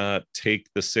model is not take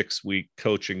the 6-week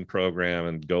coaching program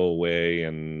and go away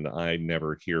and I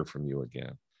never hear from you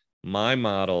again. My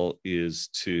model is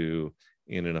to,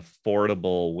 in an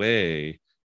affordable way,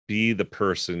 be the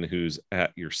person who's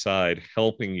at your side,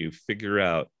 helping you figure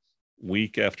out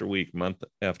week after week, month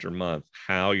after month,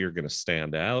 how you're going to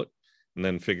stand out, and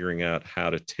then figuring out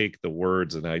how to take the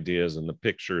words and ideas and the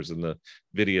pictures and the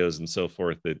videos and so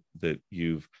forth that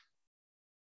you've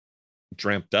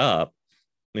dreamt up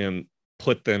and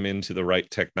put them into the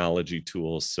right technology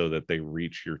tools so that they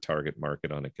reach your target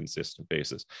market on a consistent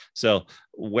basis. So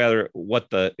what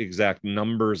the exact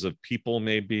numbers of people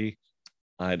may be,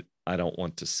 I don't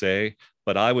want to say,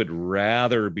 but I would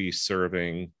rather be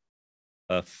serving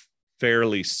a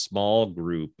fairly small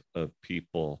group of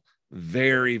people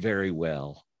very, very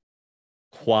well,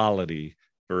 quality,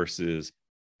 versus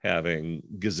having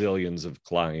gazillions of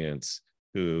clients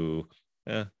who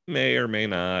may or may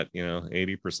not,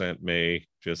 80% may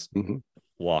just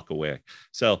walk away.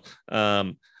 So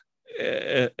as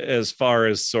far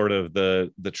as sort of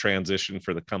the transition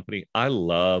for the company, I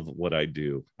love what I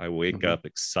do. I wake up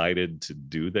excited to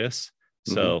do this.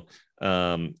 So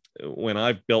when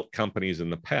I've built companies in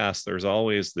the past, there's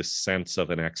always this sense of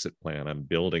an exit plan. I'm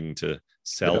building to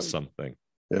sell something.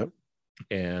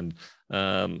 And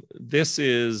this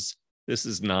is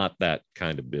not that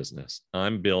kind of business.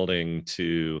 I'm building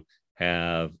to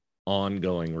have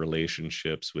ongoing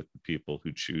relationships with the people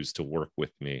who choose to work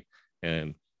with me.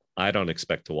 And I don't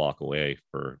expect to walk away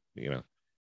for,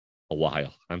 a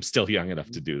while. I'm still young enough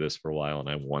to do this for a while, and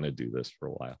I want to do this for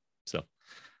a while. So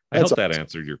I hope that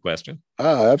answered your question.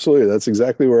 Absolutely. That's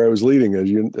exactly where I was leading,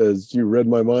 as you read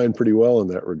my mind pretty well in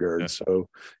that regard. So,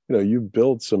 you've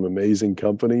built some amazing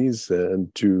companies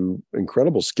and to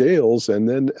incredible scales and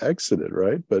then exited,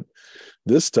 right? But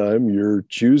this time you're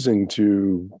choosing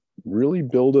to really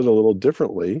build it a little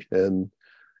differently and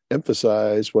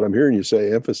emphasize what I'm hearing you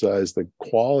say, emphasize the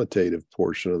qualitative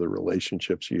portion of the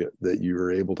relationships that you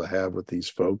are able to have with these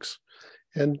folks.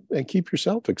 And keep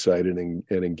yourself excited and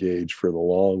engaged for the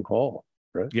long haul,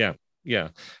 right? Yeah.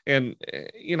 And,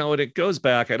 it goes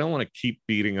back. I don't want to keep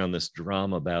beating on this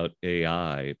drum about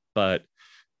AI, but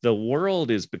the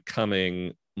world is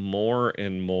becoming more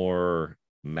and more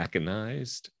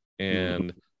mechanized.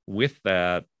 And with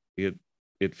that, it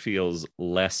feels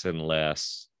less and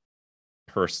less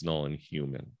personal and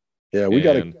human. Yeah, we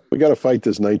got to fight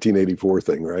this 1984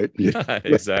 thing, right? Yeah,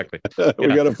 exactly. We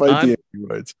got to fight the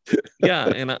androids. Yeah,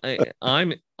 and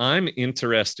I'm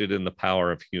interested in the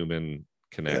power of human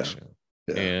connection,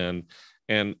 and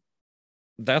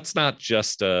that's not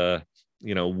just a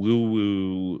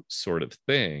woo-woo sort of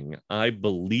thing. I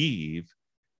believe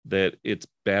that it's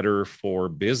better for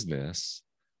business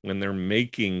when they're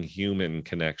making human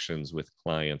connections with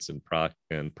clients and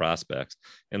prospects,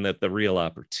 and that the real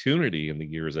opportunity in the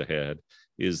years ahead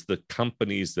is the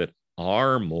companies that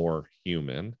are more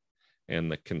human,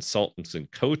 and the consultants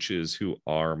and coaches who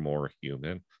are more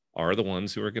human are the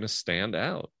ones who are going to stand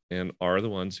out and are the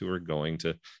ones who are going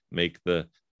to make the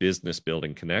business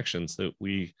building connections that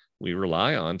we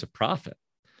rely on to profit.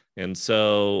 And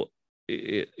so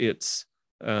it's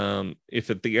if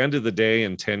at the end of the day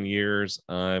in 10 years,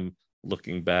 I'm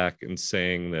looking back and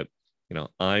saying that,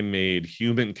 I made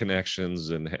human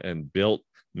connections and built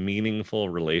meaningful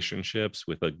relationships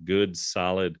with a good,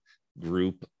 solid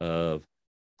group of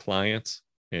clients,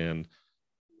 and,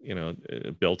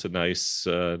 built a nice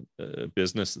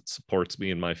business that supports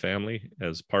me and my family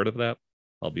as part of that,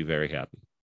 I'll be very happy.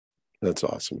 That's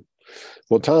awesome.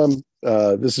 Well, Tom,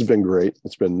 this has been great.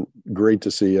 It's been great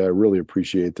to see you. I really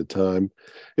appreciate the time.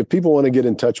 If people want to get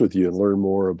in touch with you and learn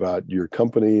more about your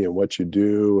company and what you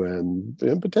do, and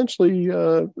potentially,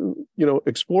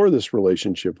 explore this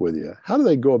relationship with you, how do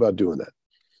they go about doing that?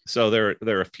 So there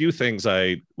are a few things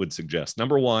I would suggest.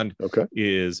 Number one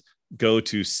is go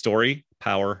to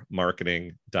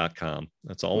storypowermarketing.com.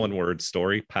 That's all one word,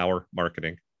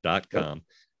 storypowermarketing.com.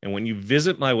 And when you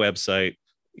visit my website,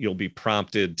 you'll be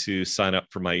prompted to sign up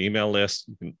for my email list.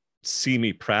 You can see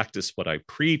me practice what I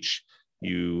preach.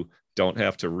 You don't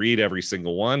have to read every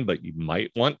single one, but you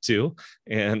might want to.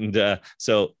 And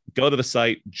so go to the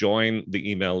site, join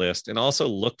the email list, and also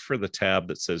look for the tab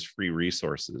that says free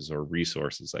resources, or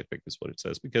resources, I think is what it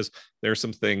says, because there are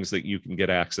some things that you can get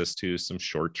access to, some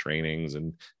short trainings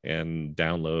and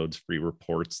downloads, free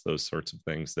reports, those sorts of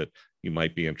things that you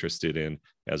might be interested in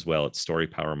as well at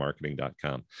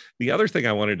storypowermarketing.com. The other thing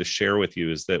I wanted to share with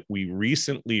you is that we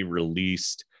recently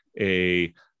released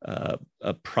a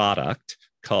product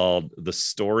called the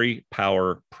Story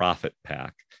Power Profit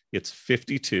Pack. It's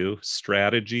 52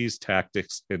 strategies,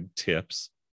 tactics, and tips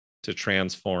to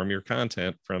transform your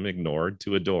content from ignored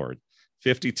to adored.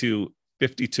 52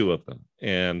 of them.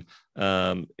 And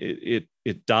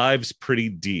it dives pretty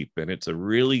deep, and it's a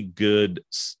really good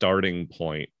starting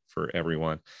point for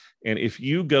everyone. And if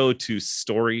you go to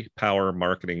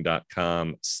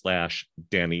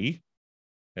storypowermarketing.com/Denny,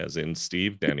 as in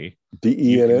Steve Denny,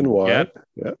 Denny,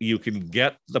 you can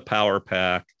get the power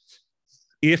pack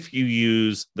if you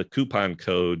use the coupon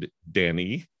code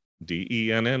Denny,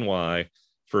 Denny,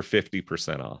 for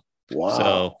 50% off.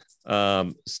 Wow.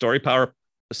 So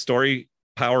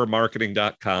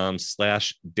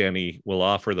storypowermarketing.com/Denny will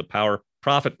offer the power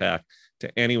profit pack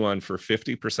to anyone for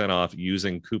 50% off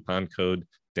using coupon code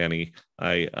Denny.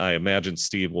 I imagine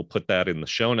Steve will put that in the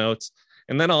show notes.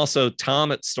 And then also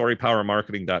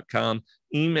tom@storypowermarketing.com.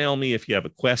 Email me if you have a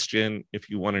question, if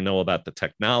you want to know about the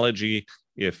technology,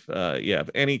 if you have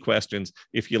any questions.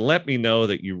 If you let me know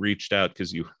that you reached out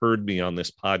because you heard me on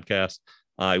this podcast,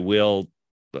 I will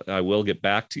get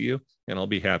back to you, and I'll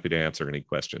be happy to answer any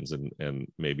questions and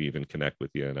maybe even connect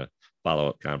with you in a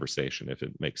follow-up conversation if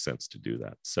it makes sense to do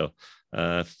that. So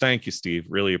thank you, Steve.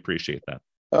 Really appreciate that.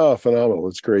 Oh, phenomenal.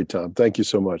 It's great, Tom. Thank you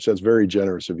so much. That's very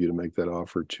generous of you to make that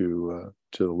offer to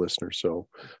the listener. So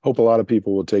hope a lot of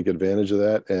people will take advantage of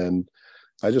that. And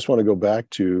I just want to go back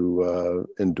to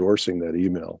endorsing that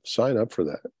email. Sign up for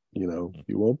that. You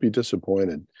won't be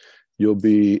disappointed. You'll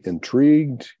be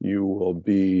intrigued. You will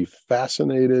be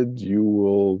fascinated. You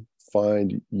will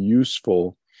find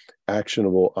useful,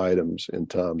 actionable items in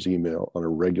Tom's email on a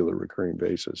regular, recurring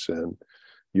basis, and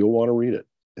you'll want to read it.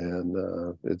 And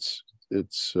it's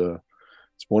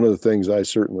one of the things I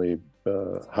certainly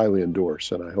highly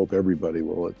endorse, and I hope everybody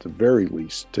will, at the very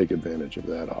least, take advantage of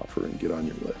that offer and get on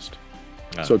your list.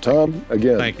 So, Tom,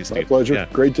 again, thank you, Steve. My pleasure. Yeah.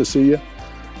 Great to see you.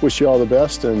 Wish you all the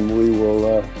best, and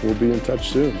we'll be in touch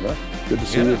soon. Huh? Good to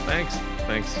see you. Thanks.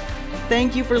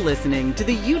 Thank you for listening to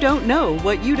the You Don't Know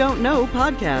What You Don't Know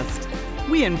podcast.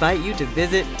 We invite you to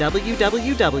visit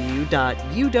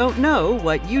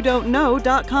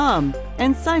www.youdon'tknowwhatyoudon'tknow.com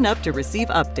and sign up to receive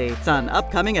updates on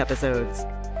upcoming episodes.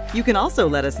 You can also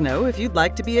let us know if you'd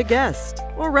like to be a guest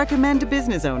or recommend a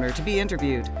business owner to be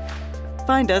interviewed.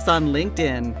 Find us on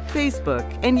LinkedIn, Facebook,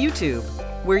 and YouTube,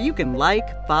 where you can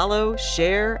like, follow,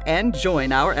 share, and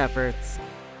join our efforts.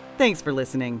 Thanks for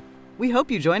listening. We hope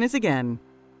you join us again.